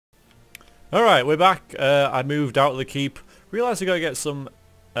Alright, we're back. I moved out of the keep. Realised I gotta get some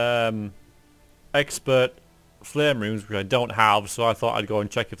expert flame runes, which I don't have, so I thought I'd go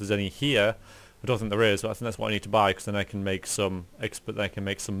and check if there's any here. I don't think there is, but I think that's what I need to buy, because then I can make some expert, then I can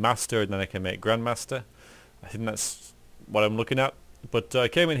make some master, and then I can make grandmaster. I think that's what I'm looking at. But I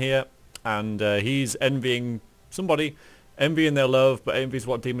came in here, and he's envying somebody, envying their love, but envy is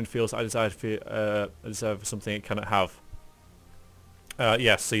what demon feels. I deserve for something it cannot have.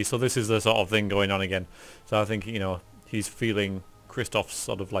 Yes, see, so this is the sort of thing going on again. So I think, you know, he's feeling Kristoff's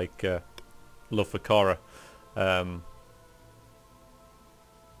sort of like love for Cora.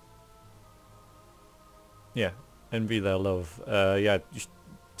 Yeah, envy their love. Yeah, just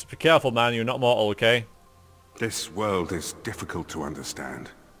be careful, man, you're not mortal, okay? This world is difficult to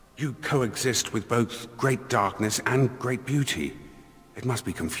understand. You coexist with both great darkness and great beauty. It must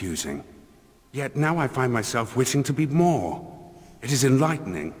be confusing. Yet now I find myself wishing to be more. It is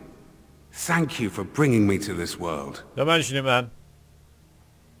enlightening. Thank you for bringing me to this world. Don't mention it, man.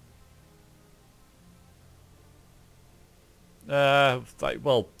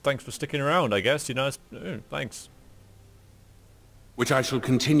 Well, thanks for sticking around, I guess, you know, thanks. Which I shall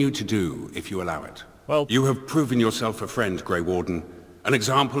continue to do, if you allow it. Well, you have proven yourself a friend, Grey Warden. An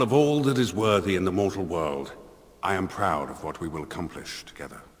example of all that is worthy in the mortal world. I am proud of what we will accomplish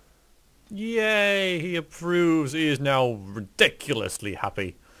together. Yay, he approves. He is now ridiculously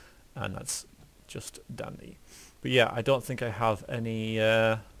happy. And that's just dandy. But yeah, I don't think I have any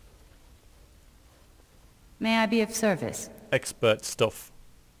May I be of service? expert stuff.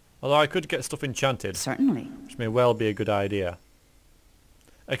 Although I could get stuff enchanted. Certainly. Which may well be a good idea.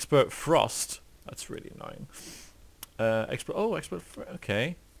 Expert frost. That's really annoying. Expert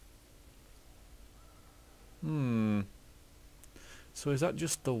okay. So is that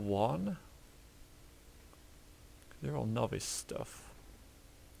just the one? They're all novice stuff.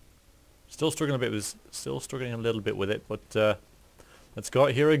 Still struggling a little bit with it, but let's go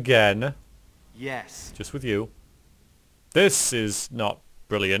out here again. Yes. Just with you. This is not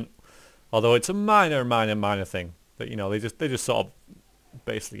brilliant, although it's a minor thing that, you know, they just sort of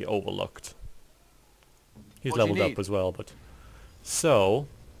basically get overlooked. He's leveled up as well, but so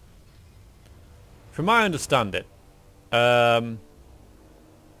from my understanding, Grandmaster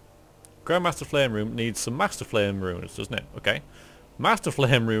Flame Rune needs some Master Flame Runes, doesn't it? Okay. Master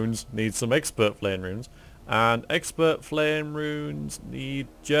Flame Runes need some Expert Flame Runes. And Expert Flame Runes need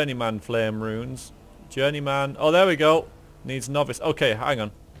Journeyman Flame Runes. Journeyman... Oh, there we go. Needs Novice. Okay, hang on.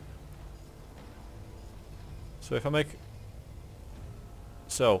 So if I make...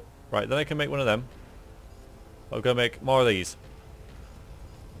 So, right, then I can make one of them. I'm going to make more of these.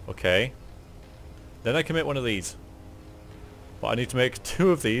 Okay. Then I can make one of these. But I need to make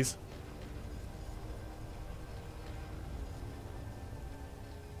 2 of these.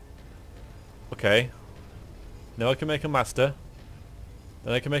 Okay. Now I can make a master.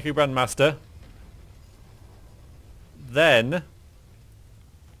 Then I can make a grandmaster. Then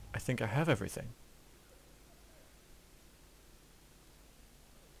I think I have everything.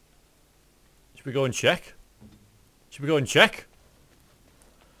 Should we go and check? Should we go and check?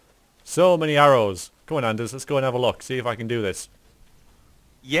 So many arrows. Come on, Anders, let's go and have a look. See if I can do this.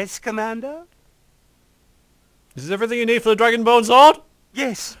 Yes, Commander? Is this everything you need for the Dragonbone sword?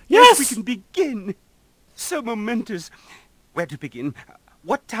 Yes. Yes! We can begin. So momentous. Where to begin?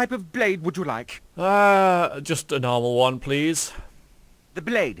 What type of blade would you like? Just a normal one, please. The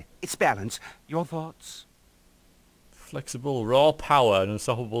blade. Its balance. Your thoughts? Flexible, raw power, and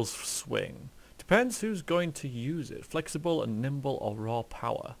unstoppable swing. Depends who's going to use it. Flexible and nimble or raw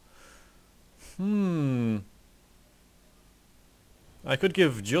power. I could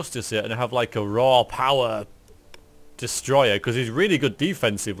give Justice it and have like a raw power destroyer, because he's really good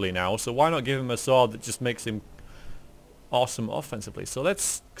defensively now, so why not give him a sword that just makes him awesome offensively? So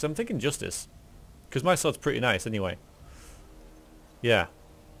let's... because I'm thinking Justice. Because my sword's pretty nice anyway. Yeah.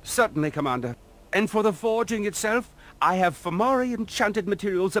 Certainly, Commander. And for the forging itself, I have Fomori enchanted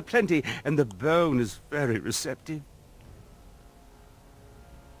materials aplenty, and the bone is very receptive.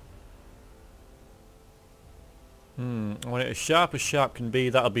 I want it as sharp can be.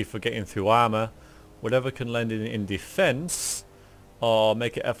 That'll be for getting through armor. Whatever can lend in defense, or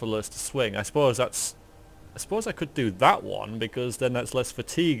make it effortless to swing. I suppose that's... I suppose I could do that one, because then that's less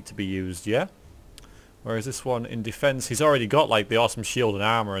fatigue to be used, yeah? Whereas this one in defense, he's already got like the awesome shield and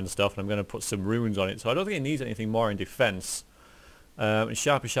armor and stuff, and I'm going to put some runes on it, so I don't think it needs anything more in defense. And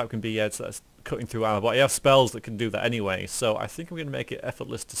sharp can be, yeah, so that's cutting through armor, but I have spells that can do that anyway, so I think I'm going to make it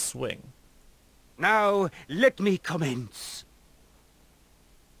effortless to swing. Now, let me commence.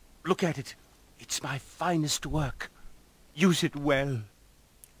 Look at it. It's my finest work. Use it well.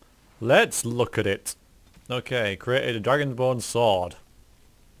 Let's look at it. Okay, created a dragonborn sword.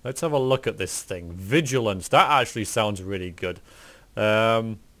 Let's have a look at this thing. Vigilance. That actually sounds really good.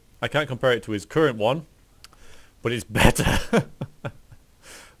 I can't compare it to his current one, but it's better.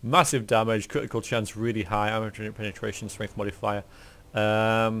 Massive damage, critical chance really high, armor penetration, strength modifier.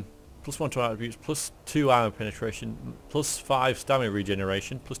 Plus 1 to attributes, plus 2 armor penetration, plus 5 stamina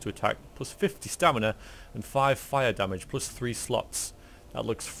regeneration, plus 2 attack, plus 50 stamina, and 5 fire damage, plus 3 slots. That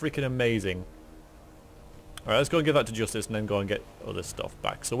looks freaking amazing. Alright, let's go and give that to Justice and then go and get other stuff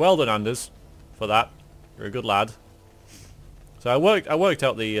back. So well done, Anders, for that. You're a good lad. So I worked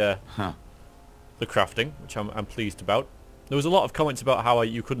out the crafting, which I'm pleased about. There was a lot of comments about how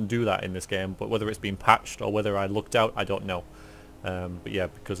you couldn't do that in this game, but whether it's been patched or whether I looked out, I don't know. But yeah,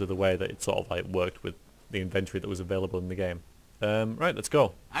 because of the way that it sort of like worked with the inventory that was available in the game. Right, let's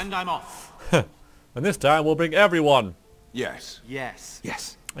go. And I'm off. And this time we'll bring everyone. Yes. Yes.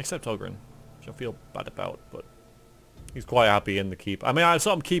 Yes. Except Ogren, which I feel bad about, but he's quite happy in the keep. I mean, I'm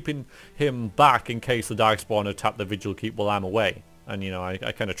sort of keeping him back in case the Darkspawn attack the Vigil keep while I'm away. And, you know, I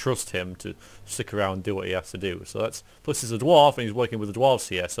kind of trust him to stick around and do what he has to do. So that's... Plus he's a dwarf and he's working with the dwarves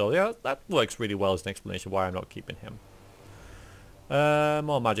here. So, yeah, that works really well as an explanation why I'm not keeping him.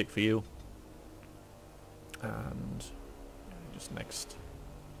 More magic for you. And... just next.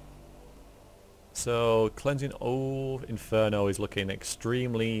 So, cleansing... Oh, Inferno is looking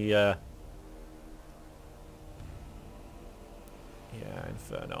extremely... yeah,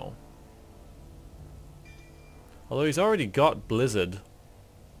 Inferno. Although he's already got Blizzard.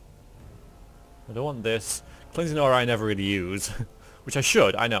 I don't want this. Cleansing Aura I never really use. Which I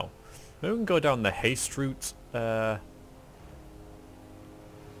should, I know. Maybe we can go down the haste route. Quite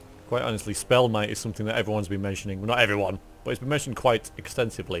honestly, Spell Might is something that everyone's been mentioning. Well, not everyone, but it's been mentioned quite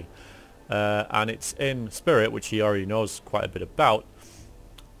extensively. And it's in Spirit, which he already knows quite a bit about.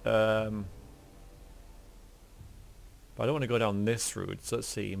 But I don't want to go down this route. So let's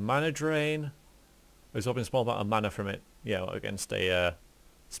see. Mana Drain. Absorbing a small amount of mana from it. Yeah, against a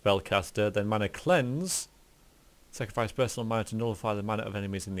spellcaster. Then Mana Cleanse. Sacrifice personal mana to nullify the mana of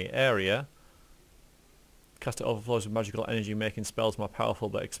enemies in the area. Caster overflows with magical energy, making spells more powerful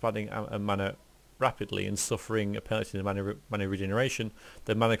but expanding mana rapidly and suffering a penalty to mana regeneration.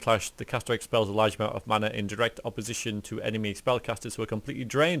 Then Mana Clash. The caster expels a large amount of mana in direct opposition to enemy spellcasters who are completely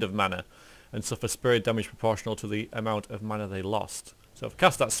drained of mana and suffer spirit damage proportional to the amount of mana they lost. So if I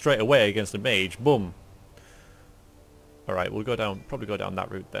cast that straight away against a mage, boom. Alright, we'll go down, probably go down that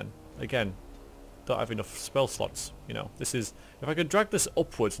route then. Again, don't have enough spell slots, you know. This is, if I could drag this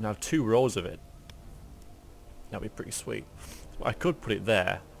upwards and have 2 rows of it, that'd be pretty sweet. So I could put it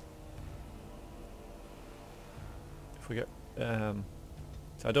there. If we get, so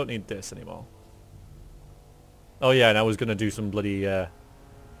I don't need this anymore. Oh yeah, and I was going to do some bloody, so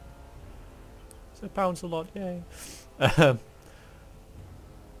pounds a lot, yay.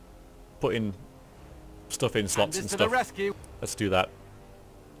 Putting stuff in slots and stuff. Let's do that.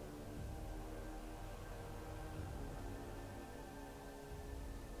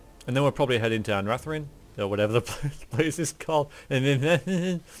 And then we'll probably head into Anratharin, or whatever the place is called. And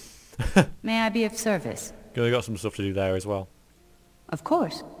then May I be of service? we got some stuff to do there as well. Of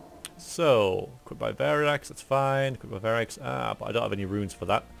course. So, equipped by Verax, that's fine. Equipped by Verax, but I don't have any runes for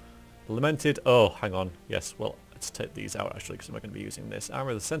that. Lamented, oh, hang on. Yes, well, let's take these out actually, because I'm not going to be using this.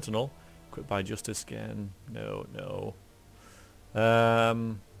 Armor of the Sentinel. Equipped by Justice again. No, no.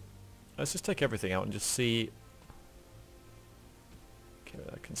 Let's just take everything out and just see. Okay,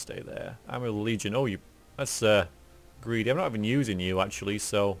 that can stay there. Armor of the Legion. Oh, that's greedy. I'm not even using you actually,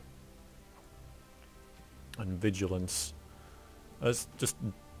 so. And Vigilance. Let's just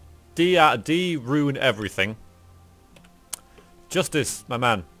de-rune everything. Justice, my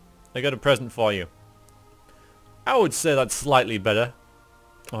man. I got a present for you. I would say that's slightly better.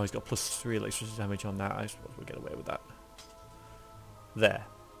 Oh, he's got +3 electricity damage on that. I suppose we'll get away with that. There.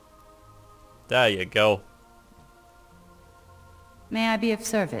 There you go. May I be of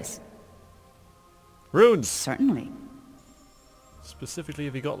service? Runes! Certainly. Specifically,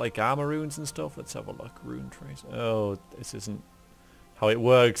 have you got like armor runes and stuff? Let's have a look. Rune trace. Oh, this isn't how it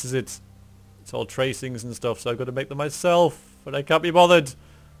works, is it? It's all tracings and stuff, so I've got to make them myself, but I can't be bothered.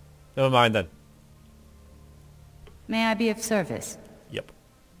 Never mind then. May I be of service? Yep.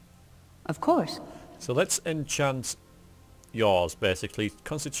 Of course. So let's enchant yours, basically.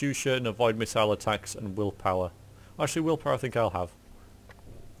 Constitution, avoid missile attacks, and willpower. Actually, willpower I think I'll have.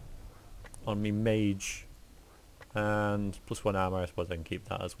 On me mage. And +1 armor, I suppose I can keep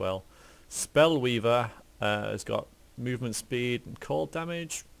that as well. Spellweaver has got movement speed and cold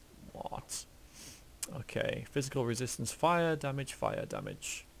damage. What? Okay, physical resistance, fire damage, fire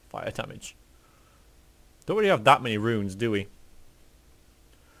damage. fire damage. Don't really have that many runes, do we?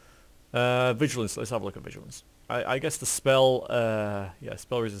 Vigilance. Let's have a look at vigilance. I guess the spell, yeah,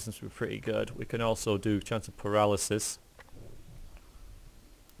 spell resistance would be pretty good. We can also do chance of paralysis.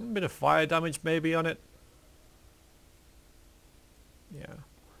 A bit of fire damage maybe on it. Yeah.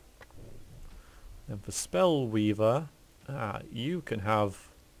 And for spell weaver, you can have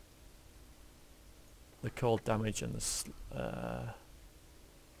the cold damage and the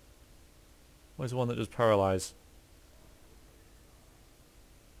where's the one that does paralyze?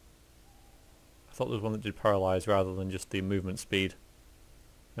 I thought there was one that did paralyze rather than just the movement speed.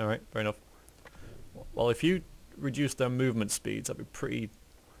 Alright, fair enough. Well, if you reduce their movement speeds, that'd be pretty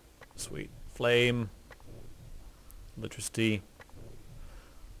sweet. Flame, electricity.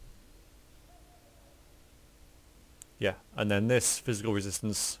 Yeah, and then this physical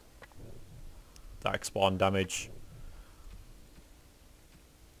resistance, dark spawn damage.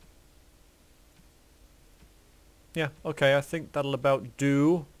 Yeah, okay, I think that'll about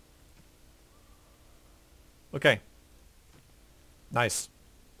do. Okay. Nice.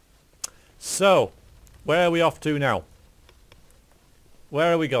 So, where are we off to now?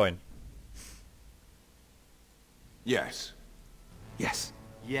 Where are we going? Yes. Yes.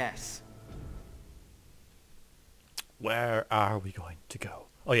 Yes. Where are we going to go?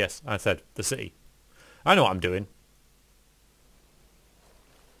 Oh yes, I said the city. I know what I'm doing.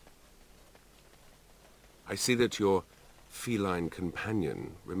 I see that your feline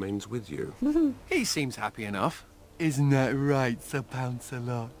companion remains with you. He seems happy enough. Isn't that right, Sir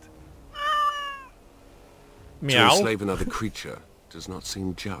Pounce-a-lot? To Meow. enslave another creature does not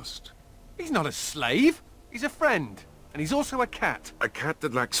seem just. He's not a slave. He's a friend. And he's also a cat. A cat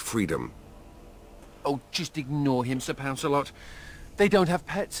that lacks freedom. Oh, just ignore him, Sir Pounce-a-lot. They don't have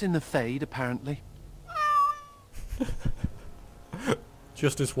pets in the Fade, apparently.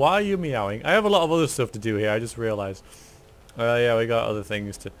 Justice, why are you meowing? I have a lot of other stuff to do here, I just realised. Yeah, we got other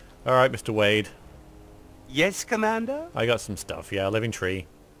things to... Alright, Mr. Wade. Yes, Commander? I got some stuff, yeah, living tree.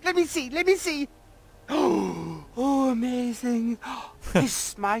 Let me see, let me see. Oh, amazing.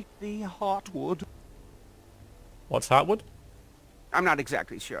 This might be heartwood. What's Heartwood? I'm not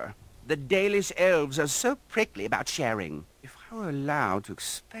exactly sure. The Dalish elves are so prickly about sharing. If I were allowed to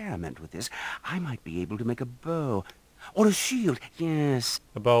experiment with this, I might be able to make a bow. Or a shield, yes.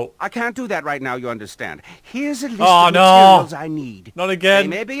 A bow. I can't do that right now, you understand. Here's a list Oh, of no. materials I need. Not again.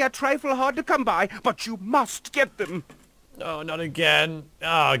 They may be a trifle hard to come by, but you must get them. Oh, not again.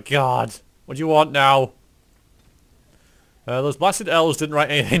 Oh, God. What do you want now? Those blasted elves didn't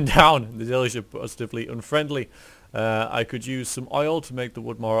write anything down. The Dalish are positively unfriendly. I could use some oil to make the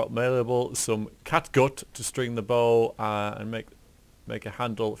wood more malleable, some catgut to string the bow, and make a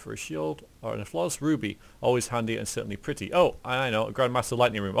handle for a shield, or a flawless ruby, always handy and certainly pretty. Oh, I know, a Grandmaster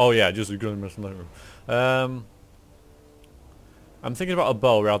Lightning Room. Oh yeah, just a Grandmaster Lightning Room. I'm thinking about a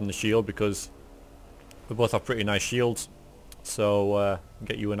bow rather than a shield because we both have pretty nice shields. So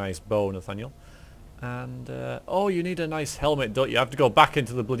get you a nice bow, Nathaniel. And oh, you need a nice helmet, don't you? I have to go back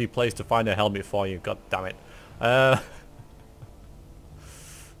into the bloody place to find a helmet for you. God damn it.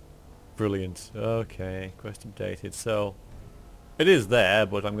 Brilliant. Okay, quest updated. So it is there,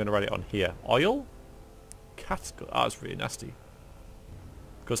 but I'm going to write it on here. Oil? Cat's gut. Oh, it's really nasty.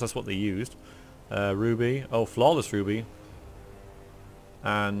 Because that's what they used. Ruby. Oh, flawless ruby.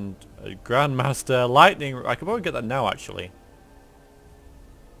 And a Grandmaster Lightning. I could probably get that now, actually.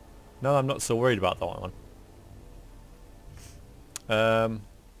 No, I'm not so worried about that one.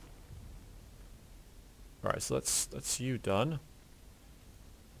 Right, so that's you done.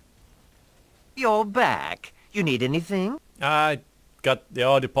 You're back. You need anything? I got the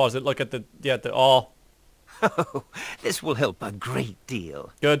ore deposit. Look at the ore. Oh, this will help a great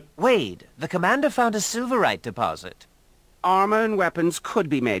deal. Good. Wade, the commander found a Silverite deposit. Armor and weapons could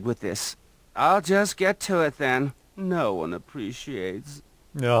be made with this. I'll just get to it then. No one appreciates.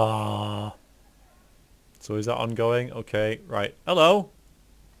 Ah. So is that ongoing? Okay, right. Hello.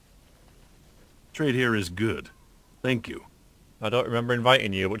 Trade here is good. Thank you. I don't remember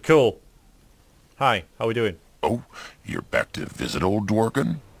inviting you, but cool. Hi, how we doing? Oh, you're back to visit old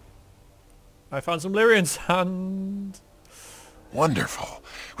Dworkin? I found some lyrian sand. Wonderful.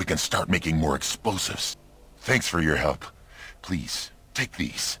 We can start making more explosives. Thanks for your help. Please, take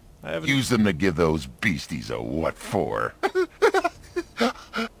these. Use them to give those beasties a what for.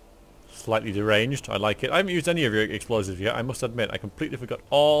 Slightly deranged. I like it. I haven't used any of your explosives yet. I must admit, I completely forgot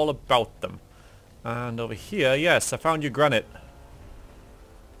all about them. And over here, yes, I found your granite.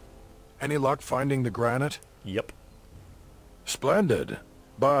 Any luck finding the granite? Yep. Splendid.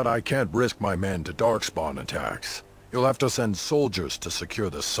 But I can't risk my men to darkspawn attacks. You'll have to send soldiers to secure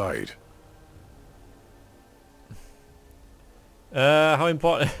the site. How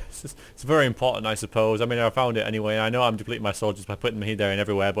important? It's very important, I suppose. I mean, I found it anyway, and I know I'm depleting my soldiers by putting them here, there, and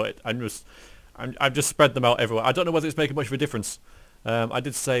everywhere, but I've just spread them out everywhere. I don't know whether it's making much of a difference. I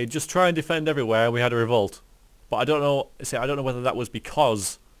did say just try and defend everywhere. We had a revolt, but I don't know. See, I don't know whether that was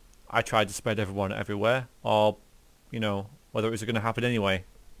because I tried to spread everyone everywhere, or you know, whether it was going to happen anyway.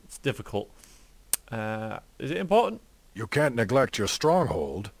 It's difficult. Is it important? You can't neglect your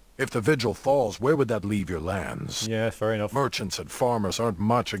stronghold. If the Vigil falls, where would that leave your lands? Yeah, fair enough. Merchants and farmers aren't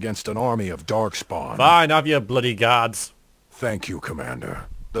much against an army of Darkspawn. Fine, have your bloody guards. Thank you, Commander.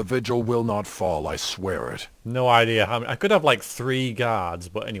 The Vigil will not fall, I swear it. No idea how many. I could have like 3 guards,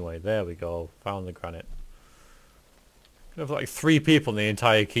 but anyway, there we go. Found the granite. Could have like 3 people in the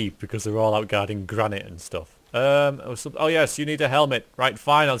entire keep because they're all out guarding granite and stuff. Oh yes, you need a helmet. Right,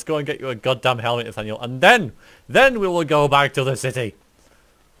 fine, let's go and get you a goddamn helmet, Nathaniel. And then we will go back to the city.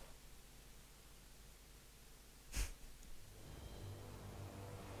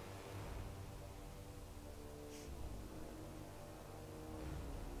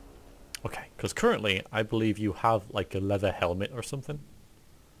 Okay, because currently I believe you have like a leather helmet or something.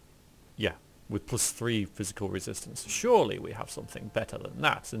 Yeah, with +3 physical resistance. Surely we have something better than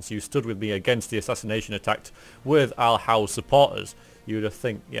that, since you stood with me against the assassination attack with Al Howe's supporters. You would have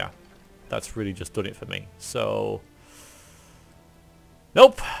think, yeah, that's really just done it for me. So,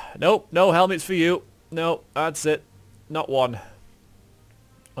 nope, no helmets for you. No, that's it. Not one.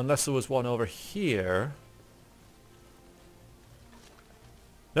 Unless there was one over here.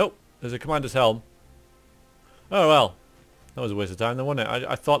 Nope. There's a commander's helm. Oh well. That was a waste of time then, wasn't it?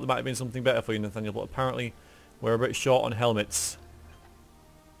 I thought there might have been something better for you, Nathaniel, but apparently we're a bit short on helmets.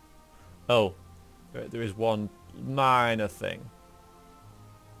 Oh. There is one minor thing.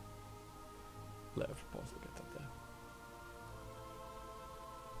 Get that there.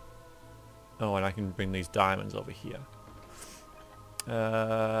 Oh, and I can bring these diamonds over here.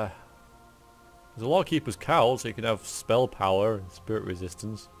 There's a Lawkeeper's Cowl, so you can have spell power and spirit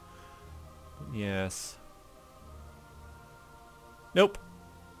resistance. Yes. Nope.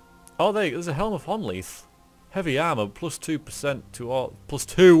 Oh, there's a Helm of Honleith. Heavy armor, +2% to all,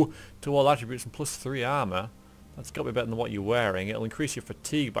 +2 to all attributes and +3 armor. That's got to be better than what you're wearing. It'll increase your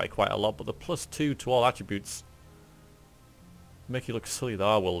fatigue by quite a lot, but the +2 to all attributes make you look silly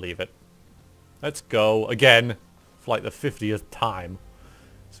though. I will leave it. Let's go again for like the 50th time.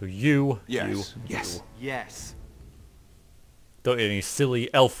 So you, yes, you, yes, you. Yes. Don't get any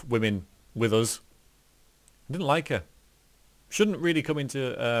silly elf women with us. I didn't like her. Shouldn't really come into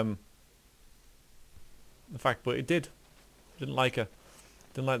the fact, but it did. Didn't like her.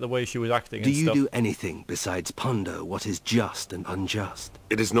 Didn't like the way she was acting. Do and you stuff. do anything besides ponder what is just and unjust?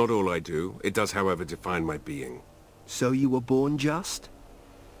 It is not all I do. It does, however, define my being. So you were born just?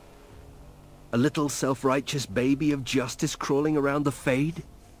 A little self-righteous baby of justice crawling around the Fade?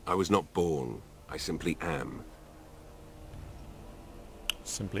 I was not born. I simply am.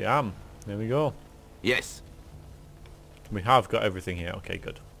 Simply am. There we go. yes. We have got everything here. Okay,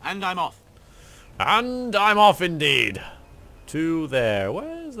 good. And I'm off. And I'm off indeed. To there.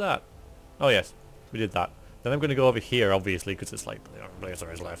 Where's that? Oh yes, we did that. Then I'm going to go over here, obviously, because it's like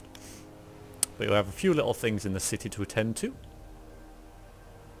Blazer is left. But we have a few little things in the city to attend to.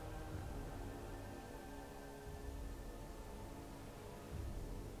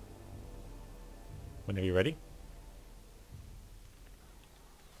 Whenever you're ready.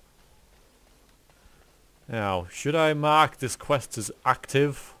 Now, should I mark this quest as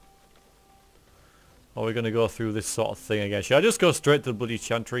active? Or are we going to go through this sort of thing again? Should I just go straight to the bloody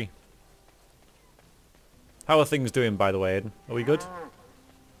chantry? How are things doing, by the way, Aiden? Are we good?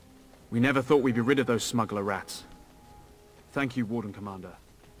 We never thought we'd be rid of those smuggler rats. Thank you, Warden Commander.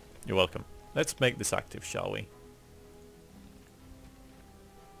 You're welcome. Let's make this active, shall we?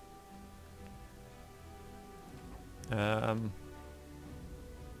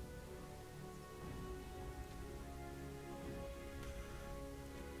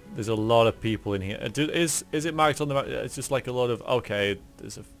 There's a lot of people in here. Is it marked on the map? It's just like a lot of... Okay,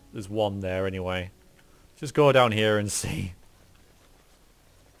 there's one there anyway. Just go down here and see.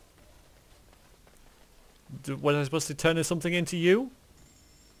 Was I supposed to turn something into you?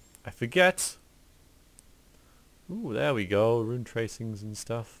 I forget. Ooh, there we go. Rune tracings and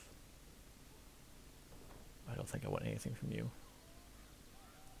stuff. I don't think I want anything from you.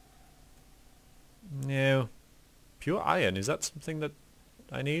 No. Pure iron, is that something that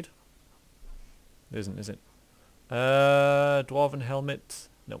I need? It isn't, is it? Dwarven helmet.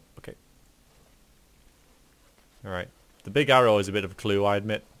 Nope, okay. Alright. The big arrow is a bit of a clue, I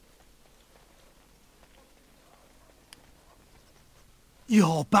admit.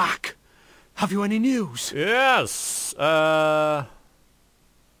 You're back. Have you any news? Yes. It was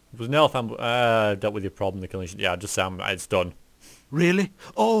an elf dealt with your problem. The killing. Yeah, just Sam. It's done. Really?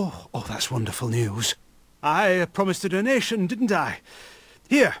 Oh, that's wonderful news. I promised a donation, didn't I?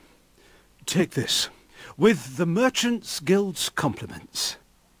 Here, take this. With the Merchants Guild's compliments.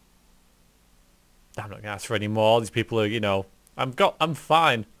 I'm not going to ask for any more. These people are, you know... I'm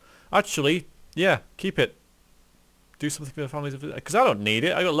fine. Actually, yeah, keep it. Do something for the families of... Because I don't need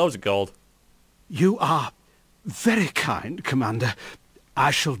it. I got loads of gold. You are very kind, Commander.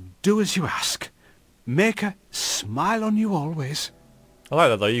 I shall do as you ask. Maker, smile on you always. I like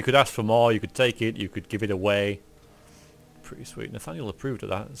that though. You could ask for more, you could take it, you could give it away. Pretty sweet. Nathaniel approved of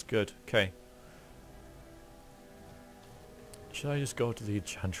that. That's good. Okay. Should I just go to the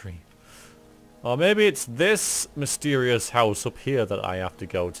enchantry? Or maybe it's this mysterious house up here that I have to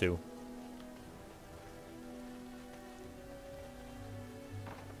go to.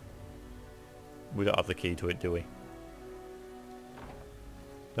 We don't have the key to it, do we?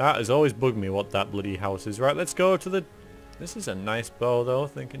 That has always bugged me what that bloody house is. Right, let's go to the... This is a nice bow though,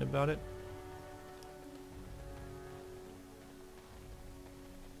 thinking about it.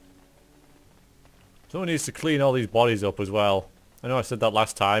 Someone needs to clean all these bodies up as well. I know I said that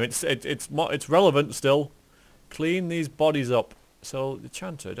last time. It's relevant still. Clean these bodies up. So, the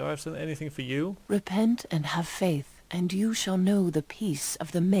Chanter, do I have anything for you? Repent and have faith, and you shall know the peace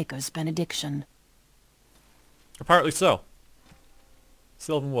of the Maker's benediction. Apparently so.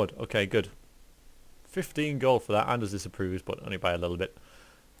 Sylvan wood. Okay, good. 15 gold for that. Anders disapproves, but only by a little bit.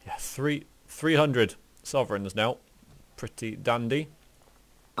 Yeah, 300 sovereigns now. Pretty dandy.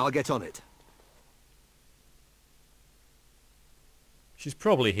 I'll get on it. She's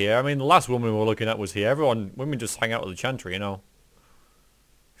probably here. I mean, the last woman we were looking at was here. Women just hang out with the Chantry, you know.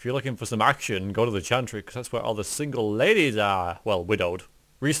 If you're looking for some action, go to the Chantry, because that's where all the single ladies are. Well, widowed.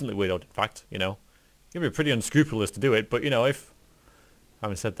 Recently widowed, in fact, you know. You'd be pretty unscrupulous to do it, but, you know, if...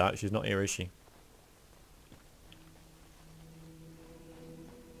 Having said that, she's not here, is she?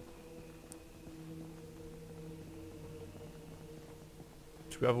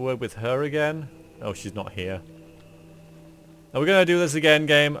 Should we have a word with her again? No, she's not here. Are we going to do this again,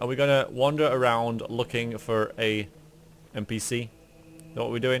 game? Are we going to wander around looking for a NPC? Is that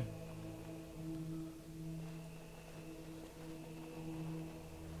what we're doing?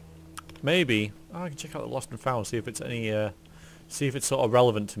 Maybe. Oh, I can check out the Lost and Found, see if it's any, see if it's sort of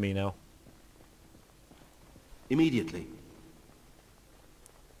relevant to me now. Immediately.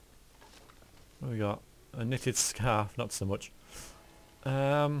 What have we got? A knitted scarf, not so much.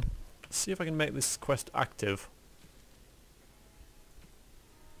 Let's see if I can make this quest active.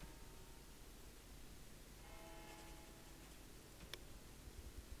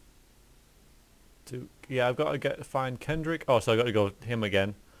 Yeah, I've got to find Kendrick. Oh, so I've got to go him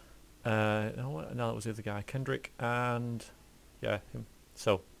again. No, that was the other guy. Kendrick and... Yeah, him.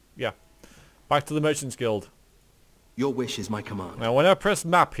 So, yeah. Back to the Merchants Guild. Your wish is my command. Now, when I press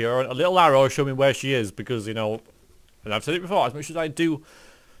map here, a little arrow show me where she is, because, you know, and I've said it before, as much as I do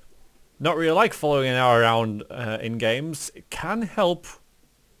not really like following an arrow around in games, it can help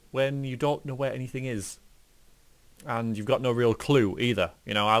when you don't know where anything is. And you've got no real clue either.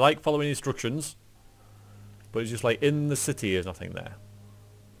 You know, I like following instructions, but it's just like in the city there's nothing there.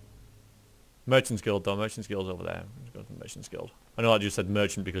 Merchants Guild though, Merchants Guild's over there. Let's go to the Merchants Guild. I know I just said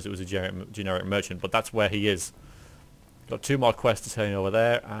merchant because it was a generic merchant, but that's where he is. Got 2 more quests to turn over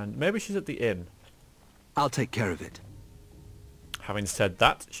there, and maybe she's at the inn. I'll take care of it. Having said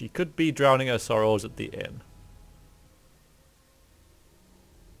that, she could be drowning her sorrows at the inn.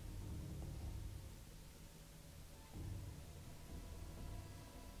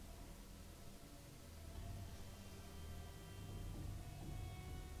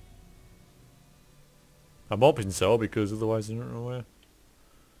 I'm hoping so, because otherwise I don't know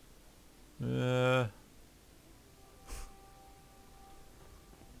where.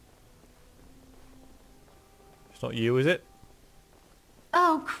 It's not you, is it?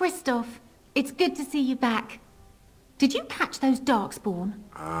 Oh, Christoph. It's good to see you back. Did you catch those darkspawn?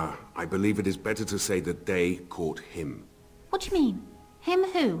 I believe it is better to say that they caught him. What do you mean? Him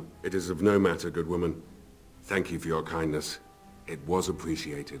who? It is of no matter, good woman. Thank you for your kindness. It was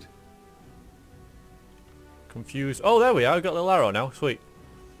appreciated. Confused. Oh, there we are. I've got a little arrow now. Sweet.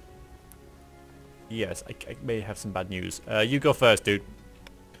 Yes, I may have some bad news. You go first, dude.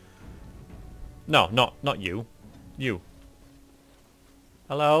 No, not you. You.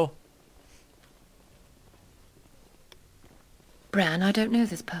 Hello? Bran, I don't know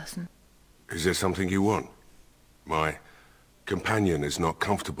this person. Is there something you want? My companion is not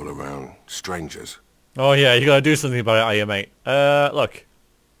comfortable around strangers. Oh yeah, you gotta do something about it, are you, mate? Look.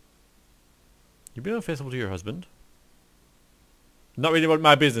 You've been unfaithful to your husband. Not really about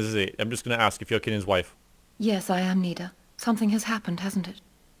my business, is it? I'm just gonna ask if you're Kinnan's wife. Yes, I am, Nida. Something has happened, hasn't it?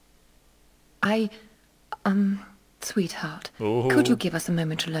 Sweetheart, could you give us a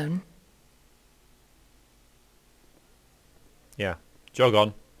moment alone? Yeah. Jog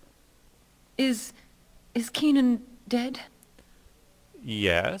on. Is Keenan dead?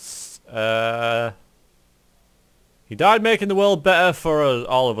 Yes. He died making the world better for us,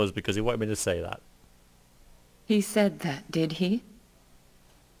 all of us, because he wanted me to say that. He said that, did he?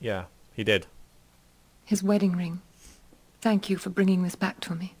 Yeah, he did. His wedding ring. Thank you for bringing this back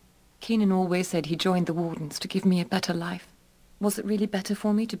to me. Keenan always said he joined the Wardens to give me a better life. Was it really better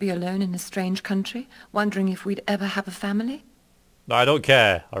for me to be alone in a strange country, wondering if we'd ever have a family? No, I don't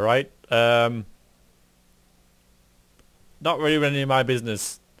care, alright? Not really any of my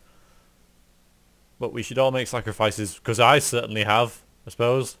business. But we should all make sacrifices, because I certainly have, I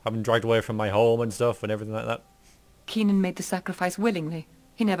suppose. I've been dragged away from my home and stuff and everything like that. Keenan made the sacrifice willingly.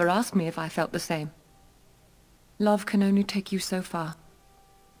 He never asked me if I felt the same. Love can only take you so far.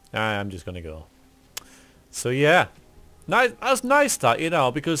 I'm just gonna go. So yeah. Nice, that's nice that, you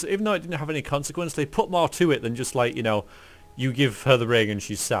know, because even though it didn't have any consequence, they put more to it than just like, you know, you give her the ring and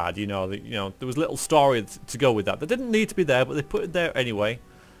she's sad, you know, there was little story to go with that. That didn't need to be there, but they put it there anyway.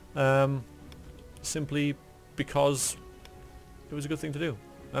 Simply because it was a good thing to do.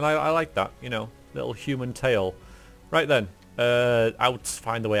 And I like that, you know, little human tale. Right then,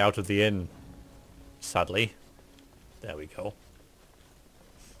 find the way out of the inn. Sadly. There we go.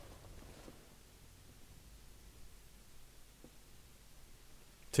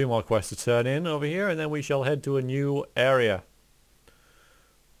 Two more quests to turn in over here, and then we shall head to a new area.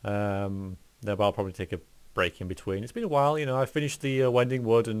 Then I'll probably take a break in between. It's been a while, you know. I finished the Wending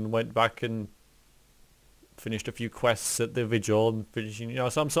Wood and went back and finished a few quests at the Vigil and finishing, you know,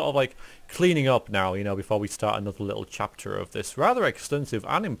 so I'm sort of like cleaning up now, you know, before we start another little chapter of this rather extensive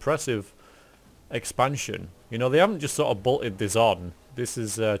and impressive expansion. You know, they haven't just sort of bolted this on. This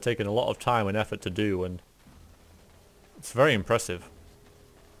has taken a lot of time and effort to do, and it's very impressive.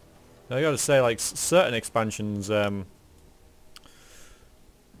 Now, I gotta say, like, certain expansions do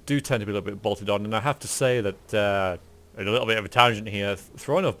tend to be a little bit bolted on, and I have to say that, a little bit of a tangent here,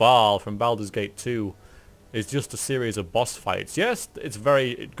 Throne of Baal from Baldur's Gate 2 is just a series of boss fights. Yes, it's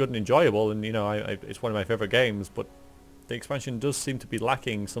very good and enjoyable, and, you know, it's one of my favourite games, but the expansion does seem to be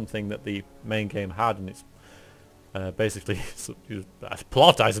lacking something that the main game had, and it's basically a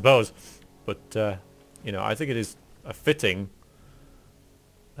plot, I suppose. But, you know, I think it is a fitting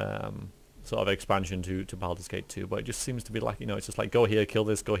sort of expansion to Baldur's Gate 2, but it just seems to be like, you know, it's just like go here, kill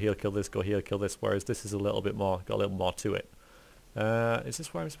this, go here, kill this, go here, kill this, whereas this is a little bit more, got a little more to it. Is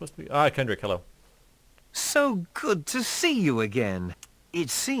this where I'm supposed to be? Ah, Kendrick, hello. So good to see you again. It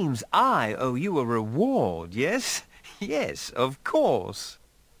seems I owe you a reward, yes? Yes, of course.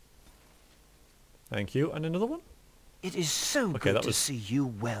 Thank you. And another one? It is so good to see you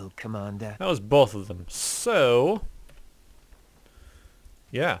well, Commander. That was both of them. So,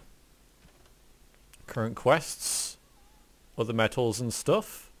 yeah. Current quests, other metals and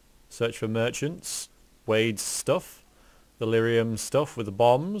stuff, search for merchants, Wade's stuff, the lyrium stuff with the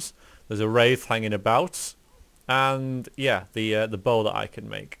bombs. There's a wraith hanging about, and yeah, the bow that I can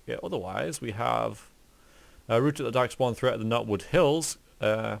make. Yeah, otherwise, we have route to the Darkspawn threat at the Knotwood Hills.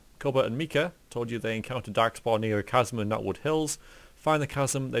 Cobalt and Mika told you they encountered Darkspawn near a chasm in Knotwood Hills. Find the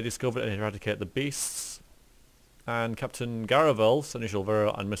chasm, they discover it and eradicate the beasts. And Captain Garavel, Seneschal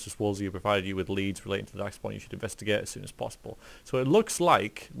Vero, and Mistress Wolsey provided you with leads relating to the Darkspawn you should investigate as soon as possible. So it looks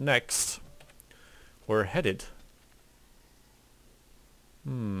like next we're headed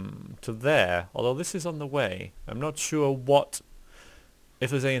to there, although this is on the way. I'm not sure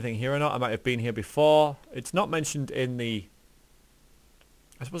if there's anything here or not. I might have been here before. It's not mentioned in the...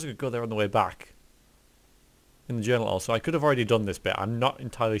 I suppose I could go there on the way back in the journal also. I could have already done this bit. I'm not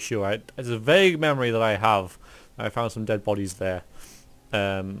entirely sure. It's a vague memory that I have. I found some dead bodies there.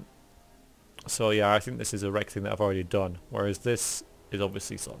 So yeah, I think this is a wreck thing that I've already done, whereas this is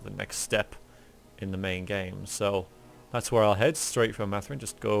obviously sort of the next step in the main game. So that's where I'll head, straight from Matherin.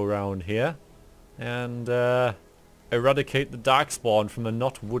 Just go around here and eradicate the Darkspawn from the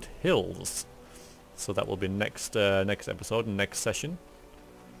Knotwood Hills. So that will be next episode and next session.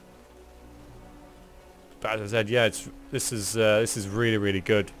 But as I said, yeah, this is really, really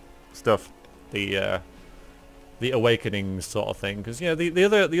good stuff. The Awakenings sort of thing, because yeah, the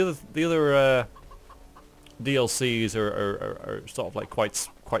other DLCs are sort of like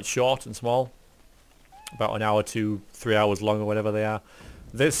quite short and small, about an hour to 3 hours long or whatever they are.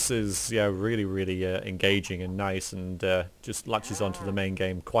 this is really, really engaging and nice, and just latches onto the main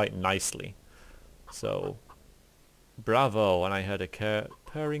game quite nicely. So, bravo! And I had a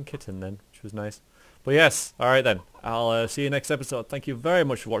purring kitten then, which was nice. But yes, alright then. I'll see you next episode. Thank you very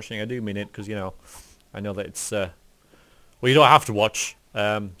much for watching. I do mean it, because, you know, I know that it's... well, you don't have to watch.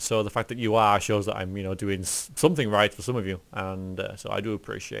 So the fact that you are shows that I'm, you know, doing something right for some of you. And so I do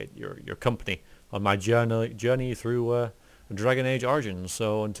appreciate your company on my journey through Dragon Age Origins.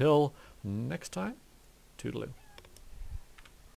 So until next time, toodaloo.